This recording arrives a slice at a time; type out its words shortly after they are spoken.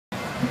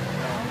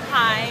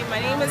Hi, my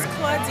name is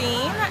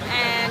Claudine,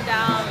 and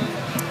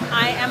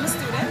I am a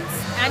student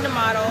and a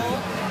model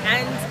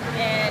and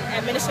an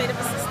administrative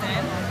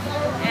assistant.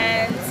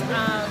 And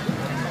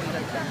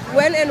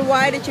When and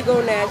why did you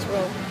go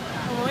natural?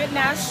 I went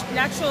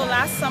natural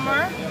last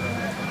summer,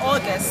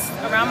 August,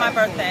 around my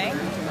birthday.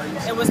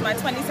 It was my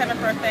 27th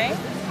birthday,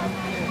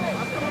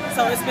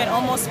 so it's been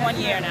almost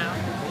 1 year now.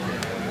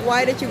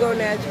 Why did you go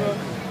natural?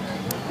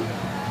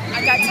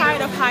 I got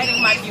tired of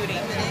hiding my beauty.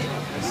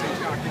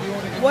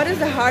 What is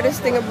the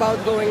hardest thing about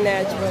going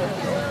natural?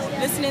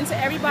 Listening to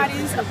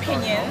everybody's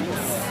opinions,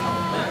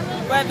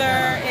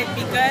 whether it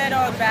be good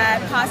or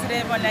bad,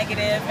 positive or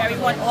negative.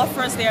 Everyone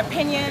offers their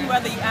opinion,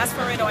 whether you ask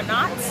for it or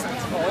not.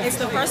 It's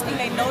the first thing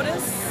they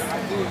notice,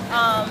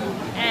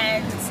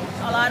 and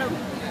a lot of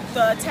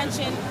the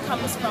attention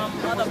comes from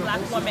other black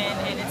women,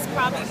 and it's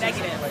probably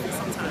negative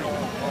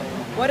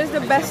sometimes. What is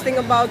the best thing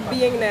about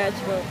being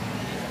natural?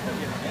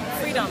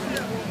 Freedom.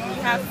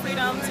 You have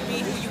freedom to be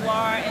who you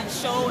are and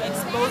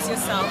expose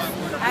yourself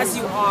as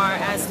you are,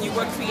 as you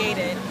were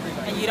created.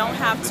 And you don't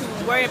have to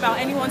worry about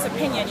anyone's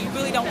opinion. You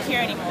really don't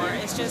care anymore.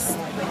 It's just,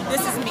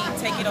 this is me,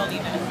 take it or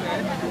leave it.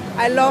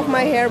 I love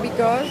my hair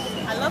because?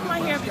 I love my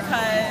hair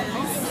because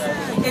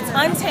it's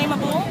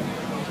untamable,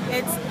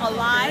 it's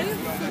alive,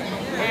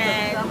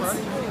 and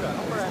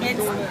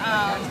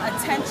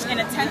it's an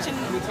attention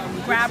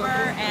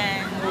grabber,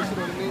 and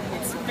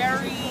it's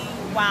very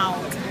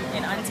wild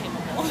and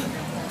untamable.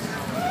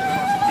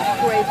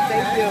 Great,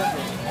 thank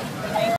you.